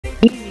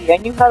easy. I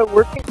knew how to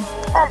work it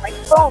on my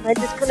phone. I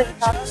just couldn't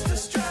copy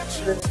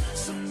the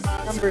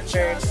numbers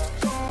very well.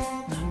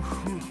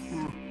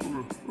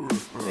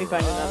 Let me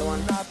find another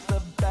one.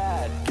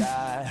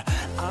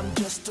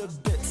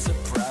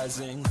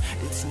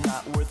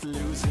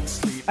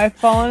 I've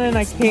fallen and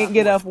I can't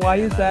get up. Why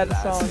is that a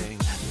song?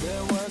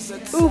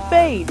 Ooh,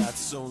 Fade!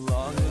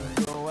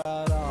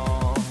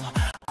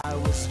 I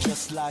was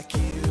just like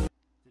you.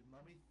 Did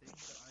Mummy think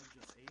that I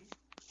just ate?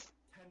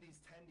 Tendies,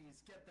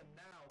 get them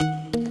now.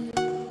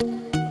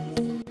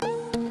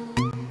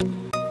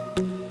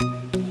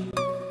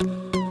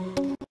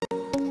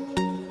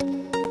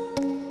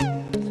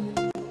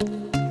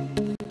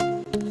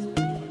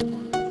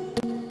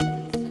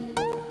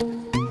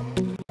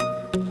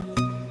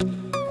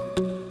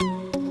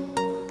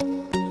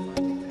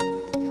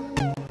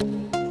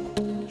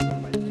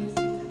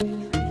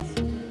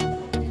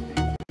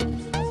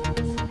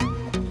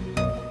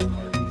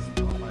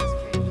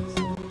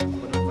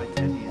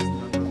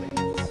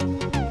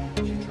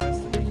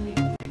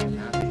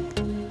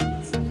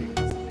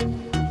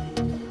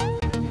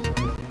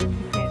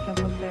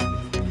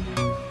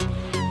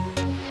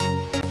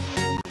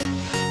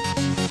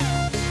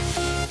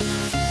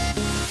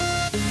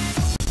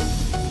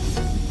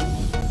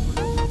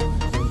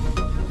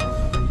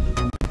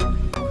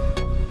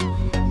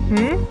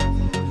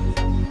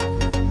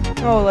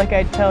 Oh, like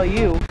I'd tell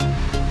you.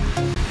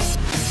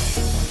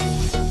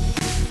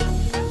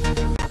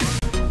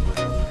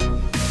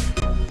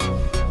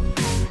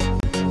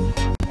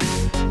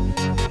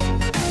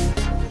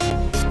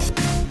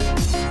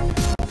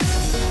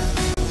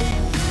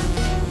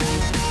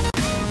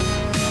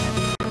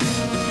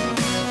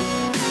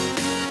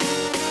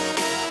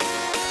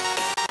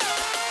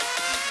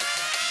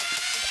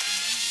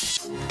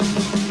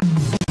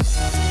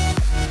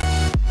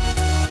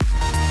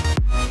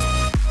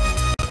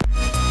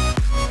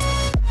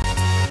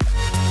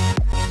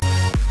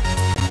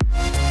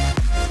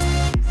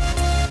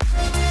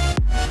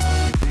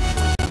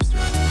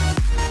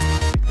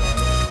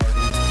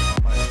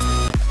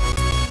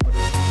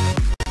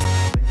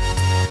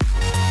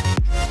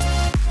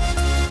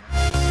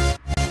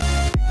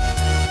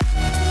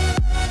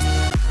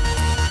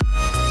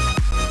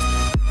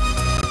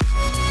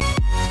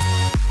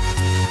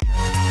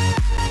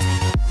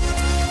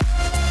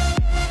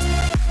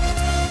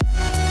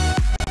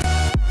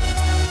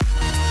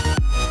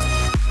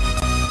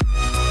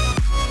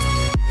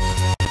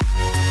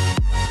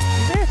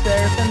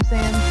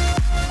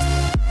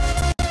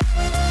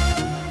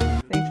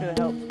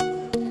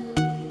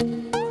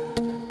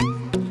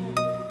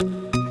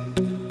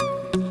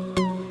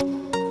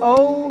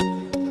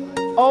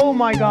 Oh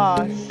my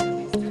gosh.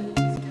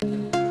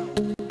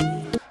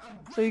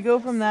 So you go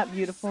from that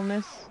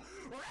beautifulness.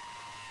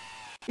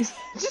 It's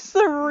just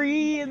the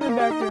re in the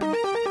background.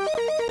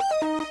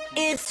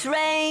 It's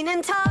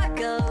raining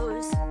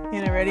tacos.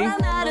 Hannah, ready?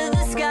 From out of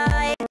the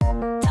sky.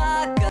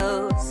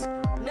 Tacos.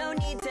 No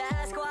need to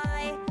ask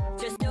why.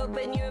 Just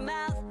open your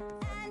mouth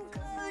and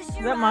close your eyes.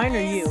 Is that mine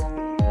or you?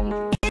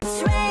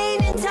 It's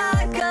raining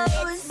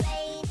tacos.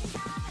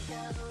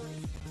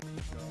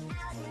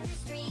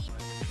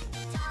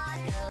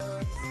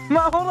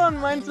 Hold on,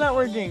 mine's not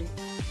working.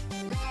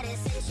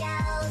 Lettuce and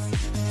shells,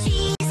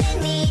 cheese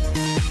and meat.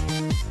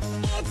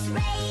 It's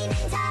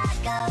raining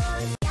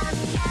tacos.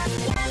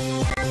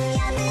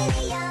 Yum,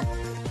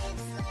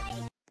 it's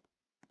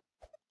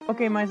like...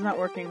 Okay, mine's not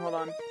working. Hold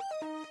on.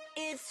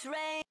 It's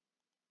rain.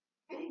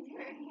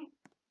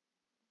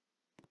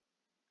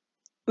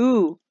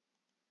 Ooh.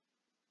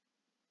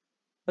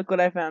 Look what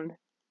I found.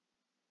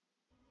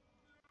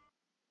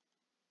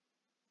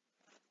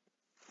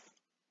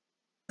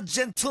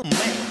 Gentleman.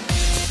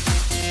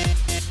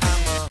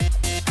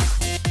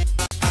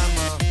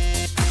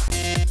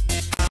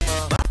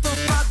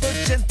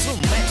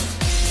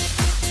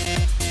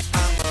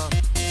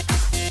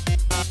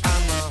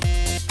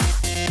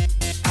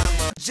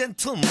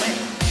 Gentleman.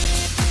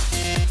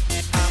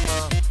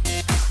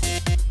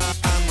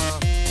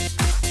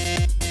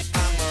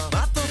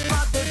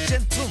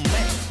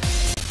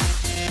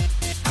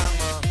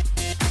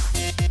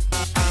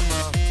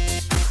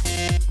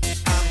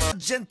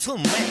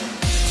 Gentleman.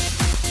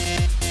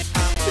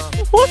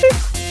 What?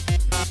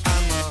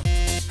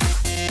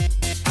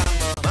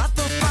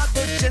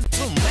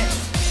 Gentleman.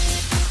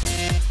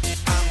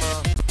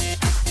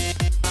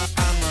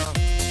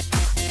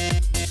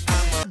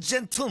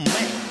 Gentleman.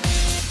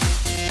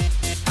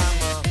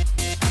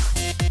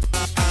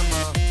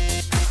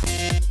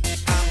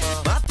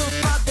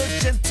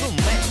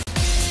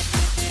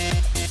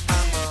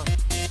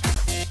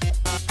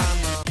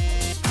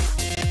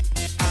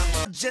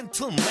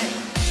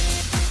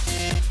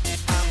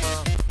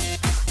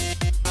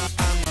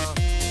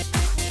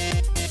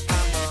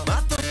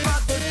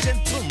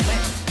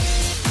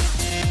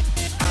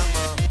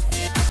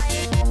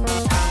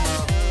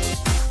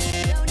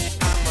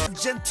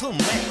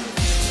 Gentleman.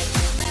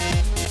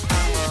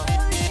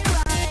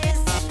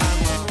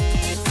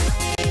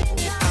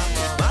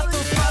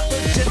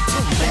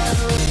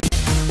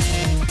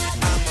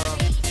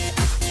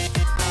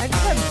 I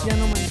just have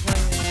gentleman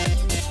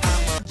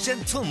playing.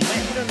 Gentleman.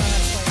 You don't know how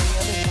to play any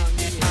other song,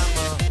 do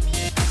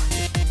you?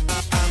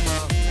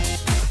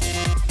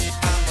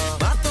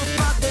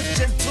 Mother,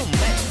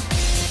 gentleman.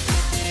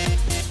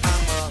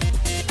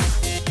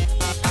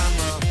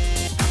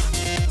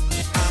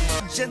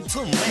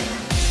 Gentleman.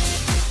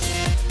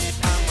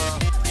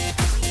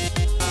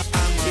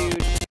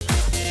 Dude.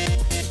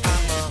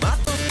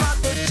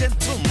 Mother,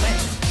 gentleman.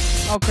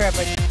 Oh crap,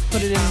 I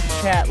put it in the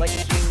chat like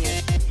a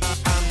genius.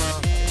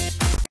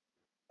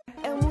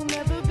 And we'll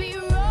never be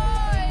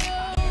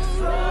royal.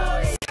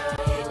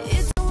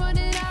 It's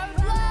running our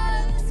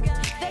blood.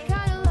 That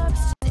kind of love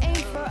just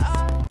ain't for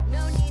us.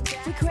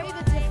 We crave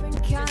a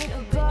different kind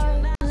of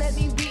buzz. Let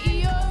me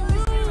be your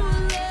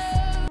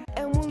ruler.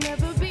 And we'll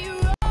never be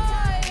royal.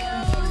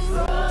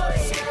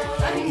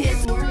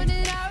 It's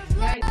running our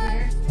blood.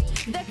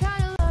 That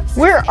kind of love just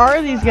Where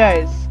are these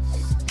guys?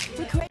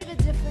 we crave a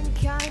different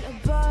kind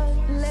of buzz.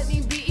 Let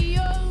me be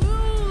your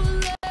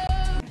ruler.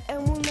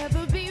 And we'll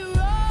never be royal.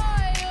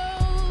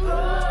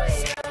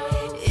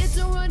 It's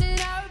running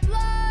our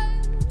blood.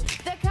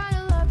 That kind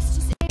of love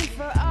just ain't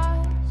for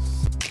us.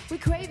 We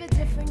crave a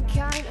different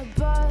kind of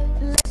buzz.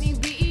 Let me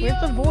be Where's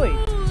the your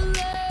void?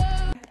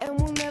 ruler. And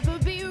we'll never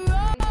be royal.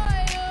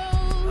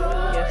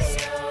 Yes.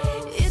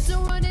 It's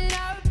running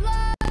our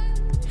blood.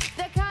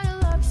 That kind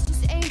of love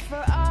just ain't for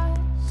us.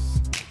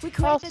 We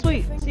crave Oh, a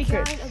sweet. different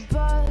Secrets. kind of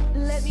buzz.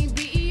 Let me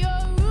be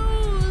your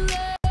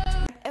ruler.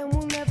 And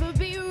we'll never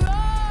be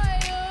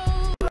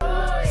royal.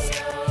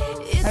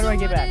 It's How do I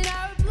get back? running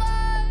our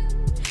blood.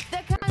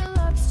 That kind of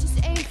love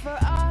just ain't for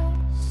us.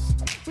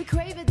 We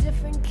crave a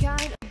different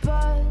kind of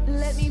buzz.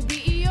 Let me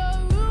be your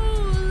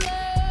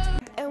ruler.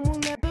 And we'll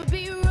never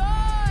be royal.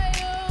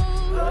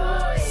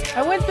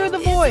 I went through the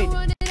It's void.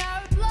 running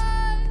our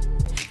blood.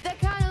 That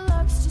kind of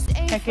love just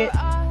ain't Heck for it.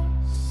 us.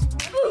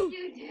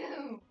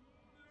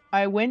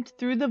 I went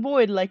through the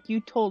void like you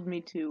told me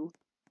to.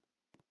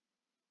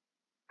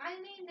 I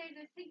mean, there's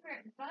a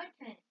secret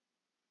button.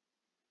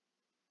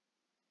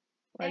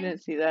 I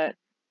didn't see that.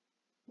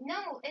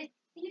 No, it's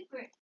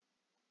secret.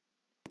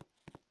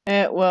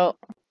 Well,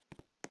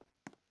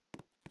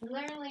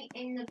 Literally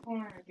in the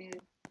corner, dude.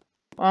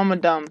 I'm a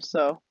dumb,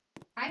 so.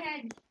 I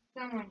had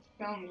someone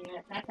show me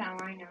it. That's how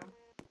I know.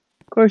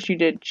 Of course you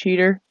did,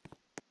 cheater.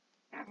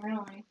 Not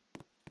really.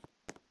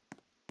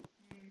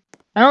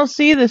 I don't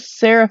see the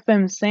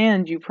seraphim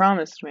sand you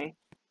promised me.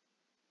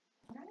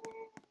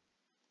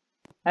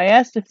 I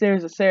asked if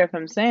there's a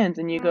seraphim sands,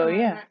 and you go,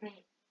 yeah. Let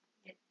me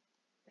get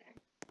there.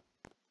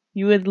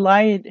 You had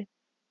lied.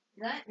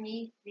 Let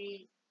me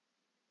see.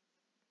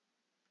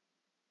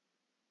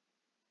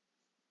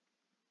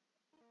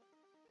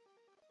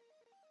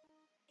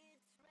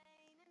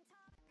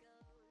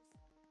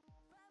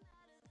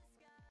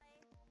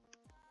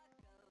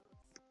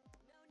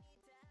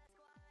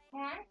 Oh,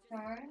 I'm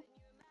sorry.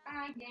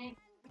 I didn't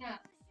know.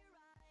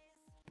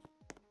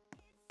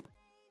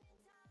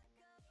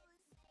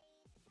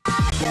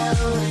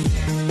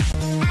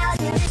 Out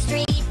in the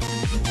street,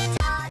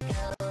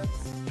 tacos.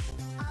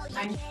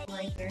 I'm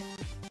later.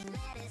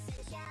 Lettuce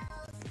and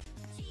shells,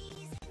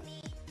 cheese and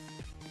meat.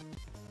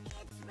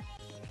 It's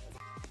raining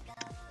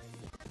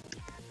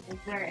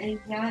tacos. Is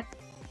that?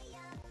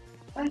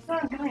 Let's go,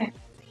 come here.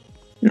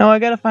 No, I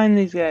gotta find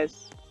these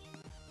guys.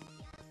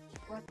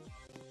 What?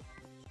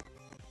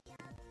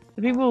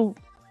 The people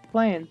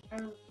playing.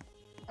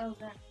 Oh,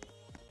 that.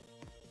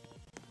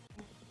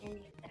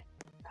 Idiot that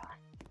thought.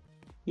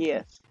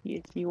 Yes,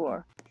 yes, you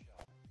are.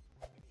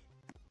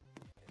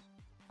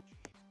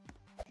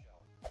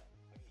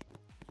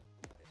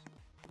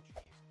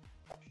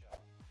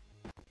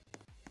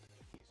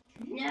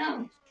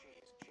 No!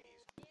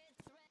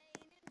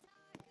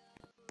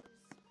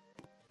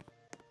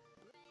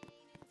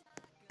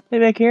 Hey,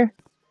 back here.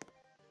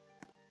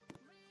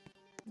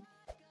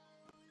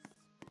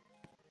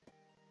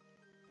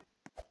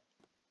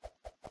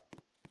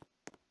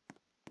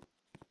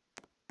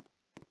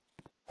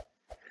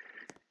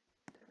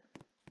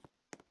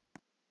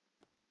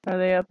 Are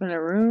they up in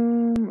a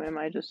room? Am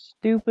I just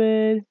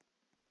stupid?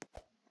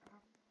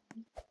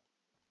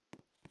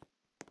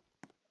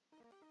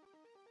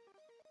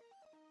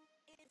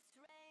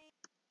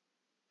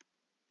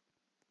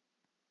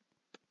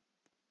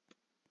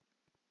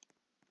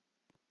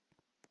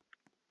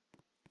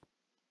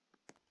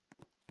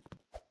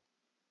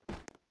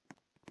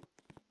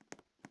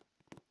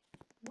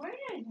 We're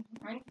just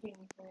hunting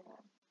for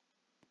them.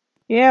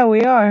 Yeah,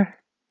 we are.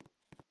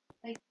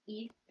 Like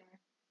Easter.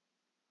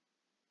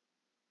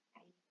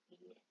 I see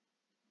it.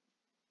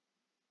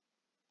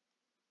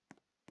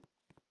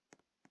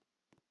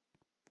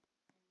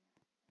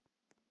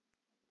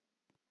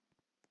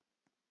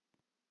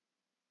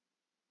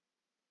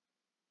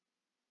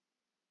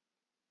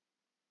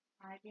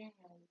 I didn't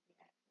know you could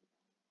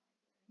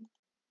actually.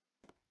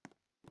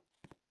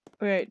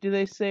 Okay, do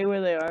they say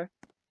where they are?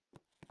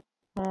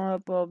 Hold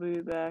up, I'll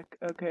be back.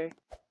 Okay.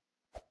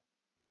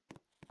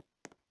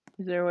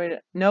 Is there a way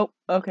to... Nope.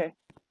 Okay.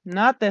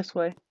 Not this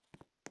way.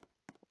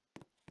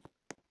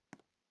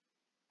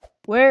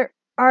 Where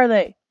are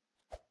they?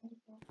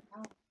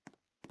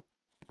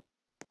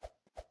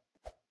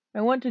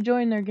 I want to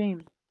join their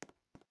game.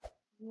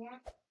 Want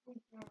to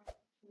join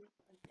Truth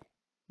or Dare?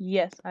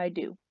 Yes, I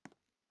do.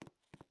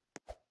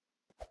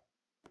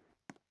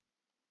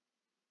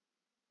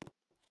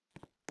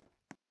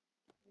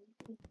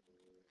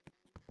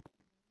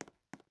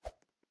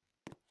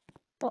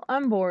 Well,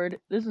 I'm bored.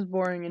 This is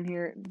boring in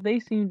here. They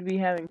seem to be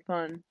having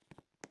fun.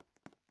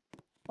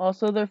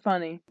 Also, they're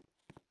funny.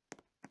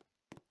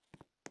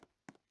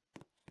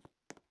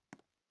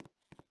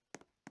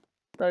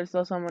 Thought I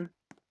saw someone.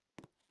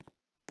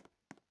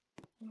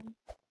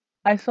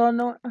 I saw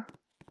no. You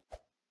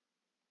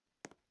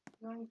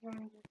want to join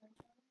a different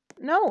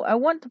one? No, I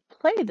want to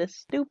play this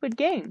stupid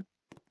game.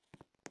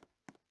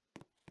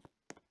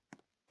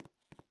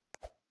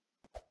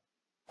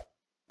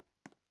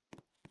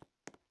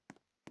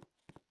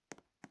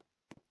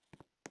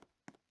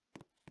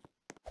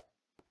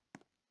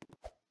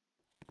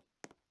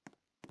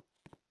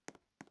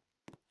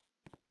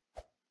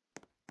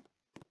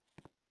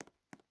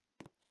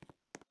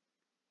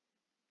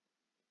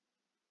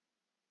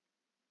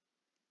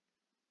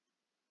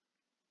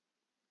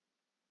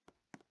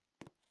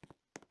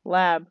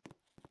 Lab.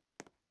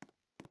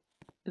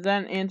 Is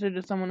that an answer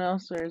to someone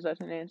else, or is that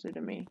an answer to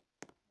me?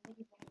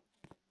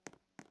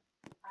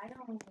 I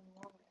don't even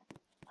know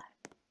what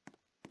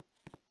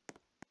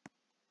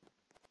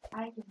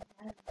I can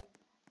tell you that.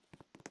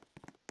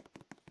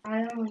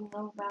 I only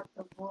know about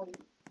the void.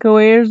 Go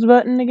where's the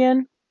button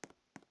again?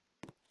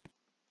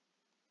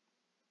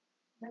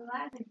 The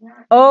lab is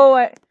not.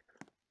 Oh,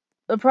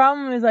 the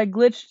problem is I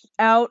glitched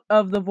out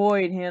of the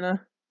void,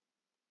 Hannah.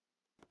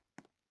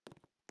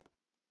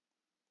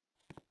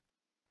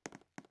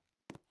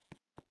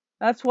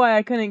 That's why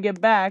I couldn't get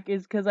back,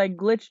 is because I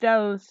glitched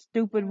out of the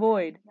stupid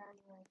void.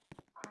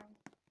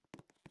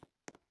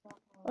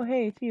 Oh,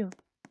 hey, it's you.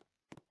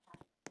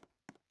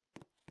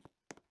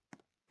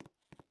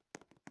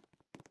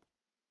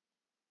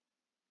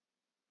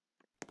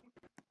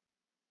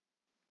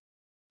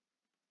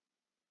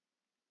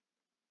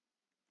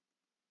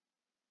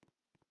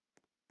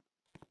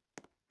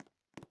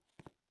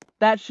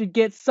 That should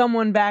get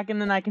someone back, and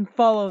then I can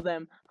follow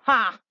them.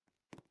 Ha!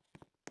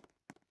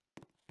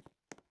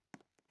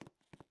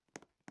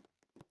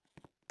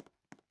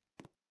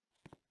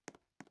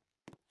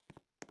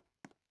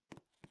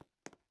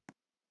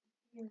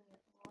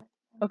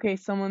 Okay,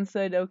 someone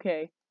said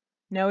okay.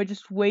 Now we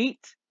just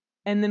wait,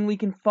 and then we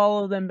can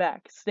follow them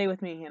back. Stay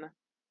with me, Hannah.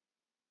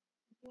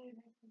 This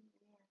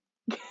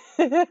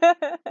is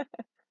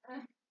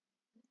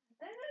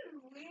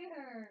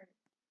weird.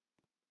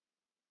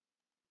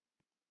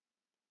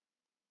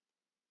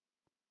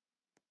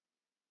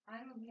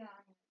 I'm gonna be on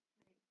it.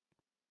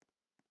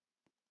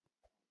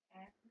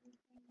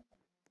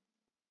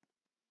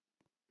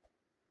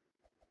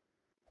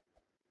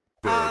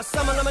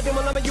 Summon, I'm a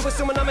demon, I'm a you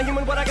assuming I'm a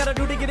human. What I gotta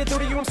do to get it through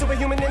to you? I'm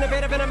superhuman,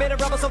 innovative, and I made a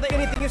rubber so that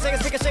anything you say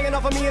is ricocheting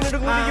off of me and it'll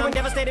glue to you and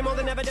devastating more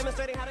than ever,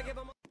 demonstrating how to give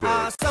them.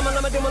 Summon,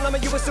 I'm a demon, I'm a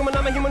you assuming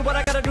I'm a human. What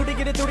I gotta do to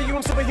get it through to you?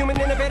 I'm superhuman,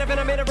 innovative, and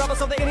I made a rubber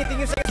so that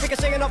anything you say is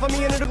ricocheting off of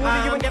me and it'll glue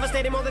to you and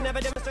devastating more than ever,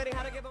 demonstrating how to give them.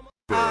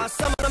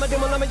 Summon, I'm a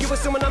demon, I'm a you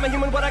assuming I'm a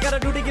human. What I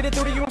gotta do to get it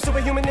through to you? I'm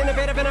superhuman,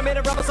 innovative, and I made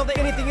a rubber so that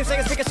anything you say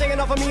is ricocheting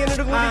off of me and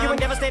it'll glue to you and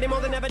devastating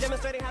more than ever,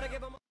 demonstrating how to give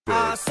them.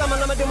 Summon,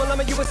 I'm a demon, I'm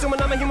a you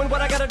assuming I'm a human.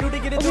 What I gotta do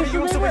to get it through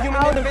to you? I'm superhuman,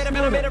 innovative,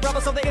 and I made a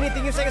rubber so that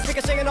anything you say is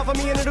ricocheting off of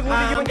me and it'll glue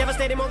to you and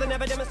devastating more than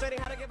ever, demonstrating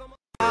how to give them.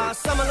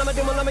 Summon, I'm a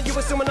demon, I'm a you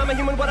assuming I'm a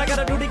human. What I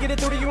gotta do to get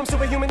it through to you? I'm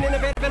superhuman,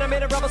 innovative, and I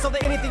made a rubber so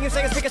that anything you say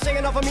is ricocheting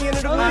off of me and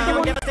it'll glue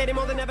to you and devastating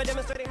more than ever,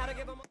 demonstrating how to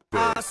give them.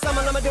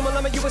 Summon, I'm a demon,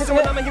 I'm a you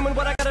assuming I'm a human.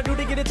 What I gotta do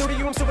to get it through to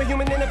you? I'm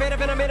superhuman, innovative,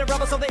 and I made a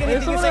rubber so that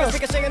anything you say is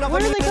ricocheting off of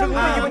me and it'll glue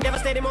to you and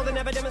devastating more than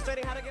ever,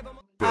 demonstrating how to give them.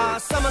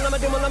 Summon, I'm a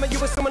demon, I'm a you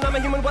assuming I'm a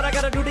human. What I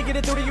gotta do to get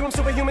it through to you?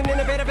 I'm superhuman,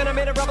 innovative, and I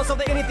made a rubber so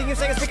that anything you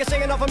say is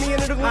ricocheting off of me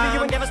and it'll glue to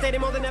you and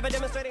devastating more than ever,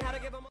 demonstrating how to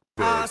give them.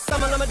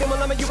 Summon, I'm a demon,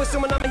 I'm a you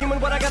assuming I'm a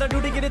human. What I gotta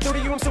do to get it through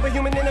to you? I'm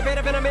superhuman,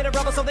 innovative, and I made a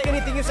rubber so that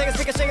anything you say is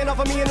ricocheting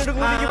off of me and it'll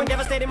glue to you and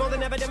devastating more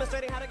than ever,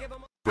 demonstrating how to give them.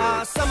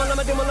 Summon, I'm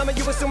a demon, I'm a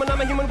you assuming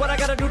I'm a human. What I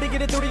gotta do to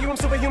get it through to you? I'm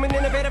superhuman,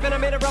 innovative, and I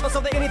made a rubber so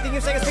that anything you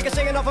say is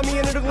ricocheting off of me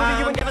and it'll glue to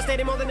you and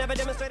devastating more than ever,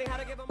 demonstrating how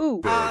to give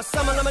them.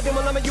 Summon, I'm a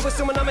demon, I'm a you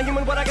assuming I'm a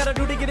human. What I gotta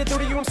do to get it through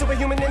to you? I'm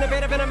superhuman,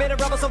 innovative, and I made a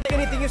rubber so that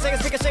anything you say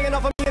is ricocheting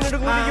off of me and it'll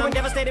glue to you and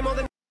devastating more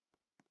than.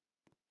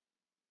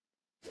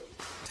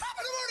 Top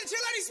of the morning to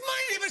you, ladies. My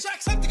name is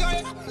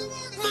Jacksepticeye.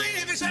 My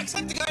name is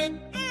Jacksepticeye.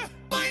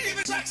 My name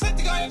is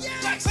Jacksepticeye.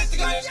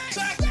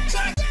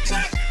 Jacksepticeye.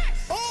 Jack.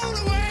 All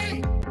the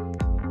way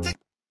to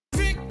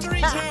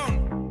Victory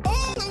Town.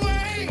 All the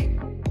way.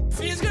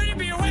 Feels good to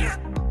be a winner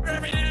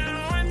every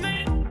now and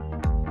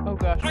then. Oh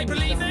gosh. I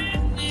believe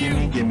in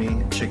you.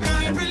 Gimme, chicken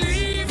I tenders.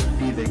 believe.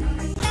 Be big.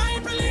 I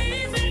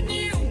believe in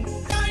you.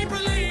 I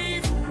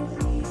believe.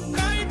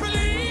 I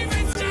believe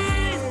in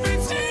Steve.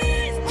 In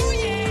Steve. Oh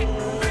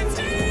yeah. In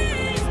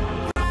Steve.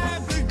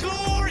 Grab the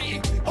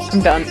glory. I'm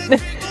done.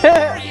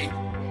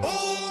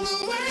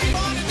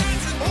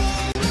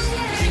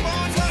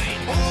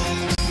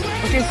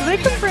 Okay, so they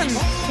came from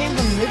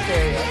this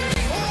area.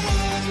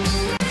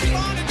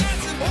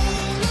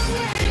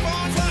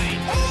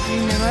 I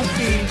mean, there must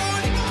be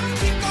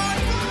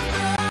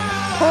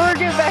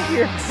get back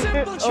here.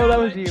 Oh, that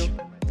was you.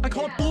 I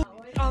call bull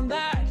on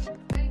that.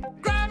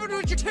 Grab it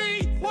with your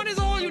teeth. What is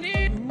all you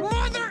need?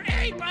 Mother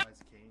ape.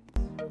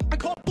 I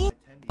call bull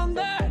on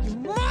that.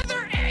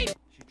 Mother ape.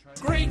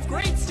 Great,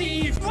 great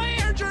Steve. Why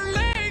aren't your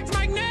legs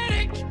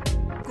magnetic?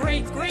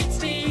 Great, great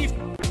Steve.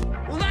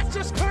 Well, that's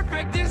just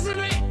perfect, isn't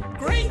it?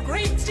 Great,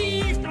 great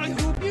Steve. I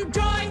hope you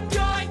die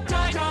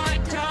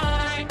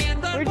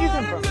in the Where'd you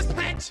come from? bottomless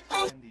pit.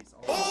 Oh,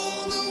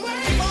 all the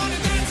way. Keep on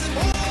dancing.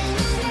 All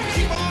the way.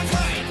 Keep on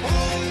flying.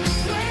 All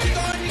the way. Keep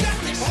on, you got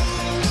this.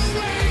 All the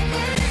way.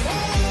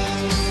 All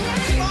the way.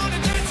 Keep on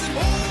dancing.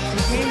 All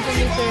the way. Came from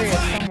this area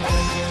somewhere.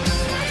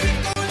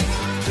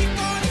 Keep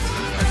going.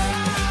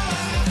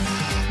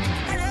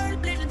 Hello,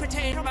 little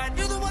potato man.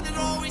 You're the one that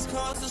always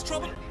causes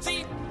trouble.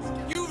 See,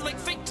 you like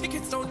fake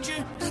tickets, don't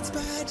you? That's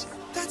bad.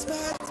 That's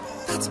bad.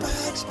 That's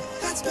bad.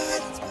 That's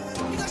bad.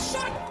 You got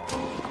shot.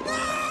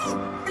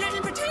 No,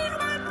 little potato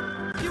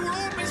man. You were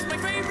always my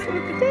favorite.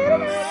 Potato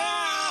Man.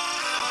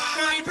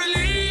 I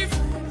believe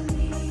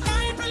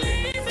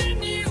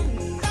in you.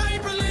 I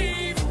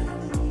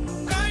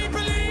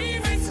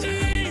believe in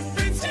Steve.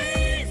 It's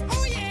Steve.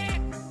 Oh yeah,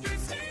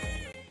 it's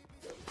Steve.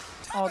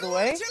 All the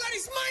way?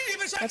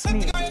 That's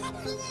me. My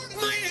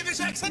name is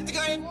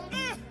Jacksepticeye.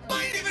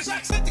 My name is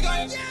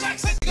Jacksepticeye.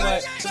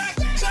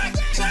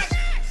 Jacksepticeye. Jack.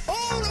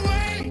 All the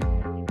way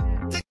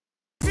to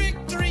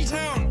Victory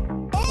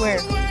Town. All Where?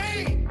 the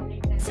way.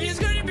 He's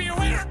gonna be a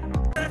winner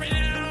every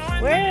now and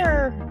then.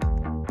 Where?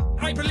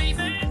 I believe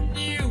in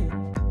you.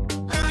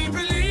 I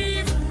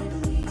believe.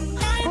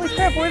 Holy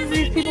crap, where did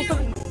these people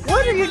come?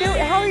 What are you doing?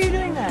 How are you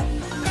doing that?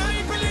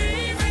 I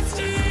believe in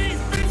Steve.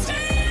 In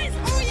Steve.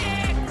 Oh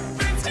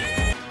yeah. In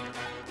Steve.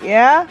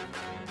 Yeah?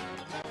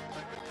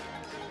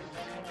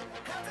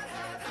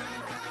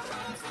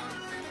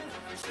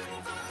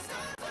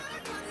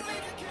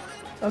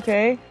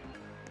 Okay.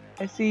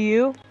 I see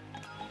you.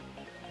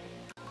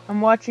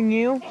 I'm watching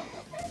you.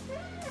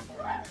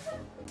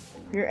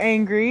 You're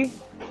angry.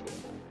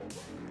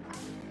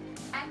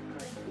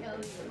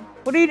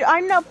 What do you?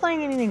 I'm not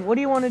playing anything. What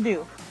do you want to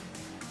do?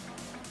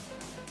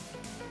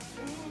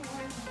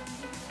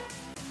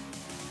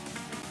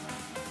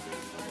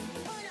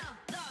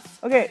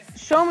 Okay,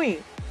 show me.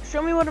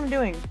 Show me what I'm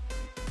doing.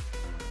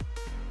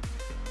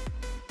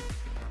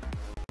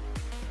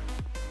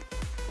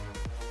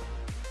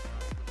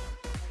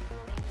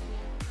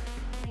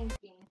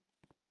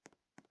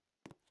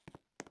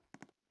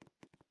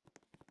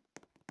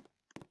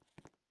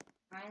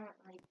 I don't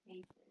like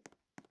faces.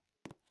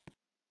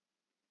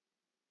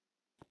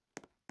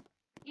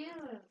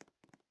 Dude.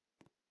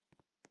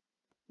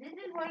 This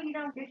is why you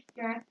don't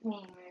distract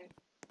me with.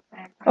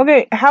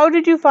 Okay, how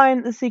did you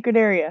find the secret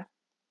area?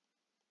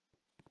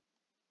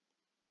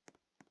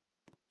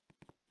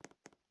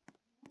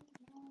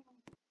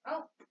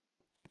 Oh,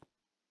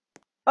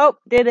 Oh,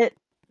 did it.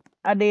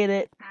 I did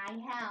it. I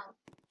helped.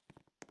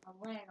 A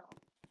little.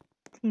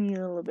 Teeny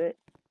little bit.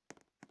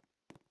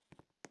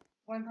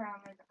 One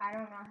problem is I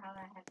don't know how the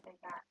heck they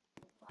got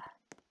to this lab.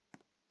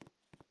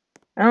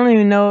 I don't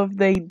even know if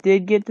they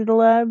did get to the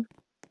lab.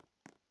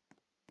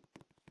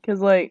 Cause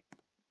like,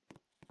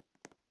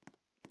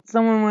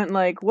 someone went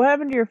like, what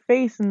happened to your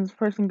face? And this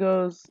person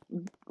goes,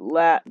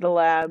 the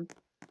lab.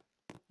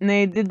 And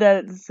they did that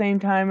at the same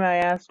time I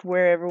asked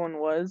where everyone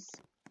was.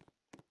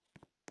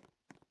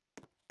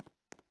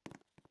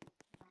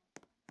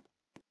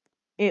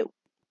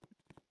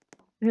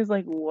 There's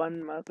like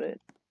one Muppet.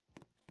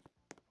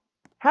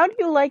 How do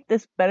you like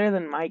this better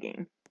than my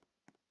game?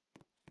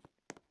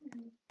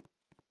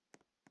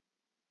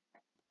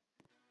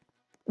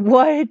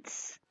 What?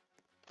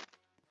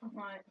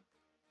 What?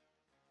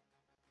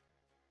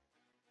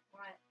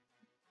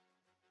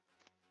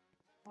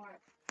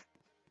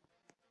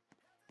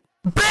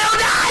 Build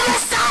on the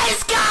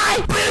size guy!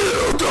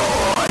 Build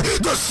on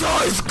the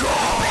size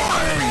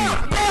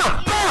guy!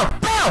 Build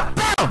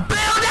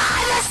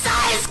on the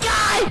size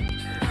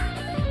guy!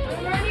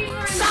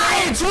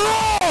 Science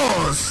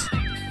rules!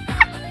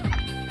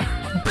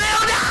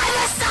 Build on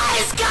the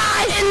size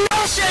guy!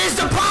 Inertia is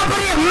the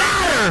property of matter!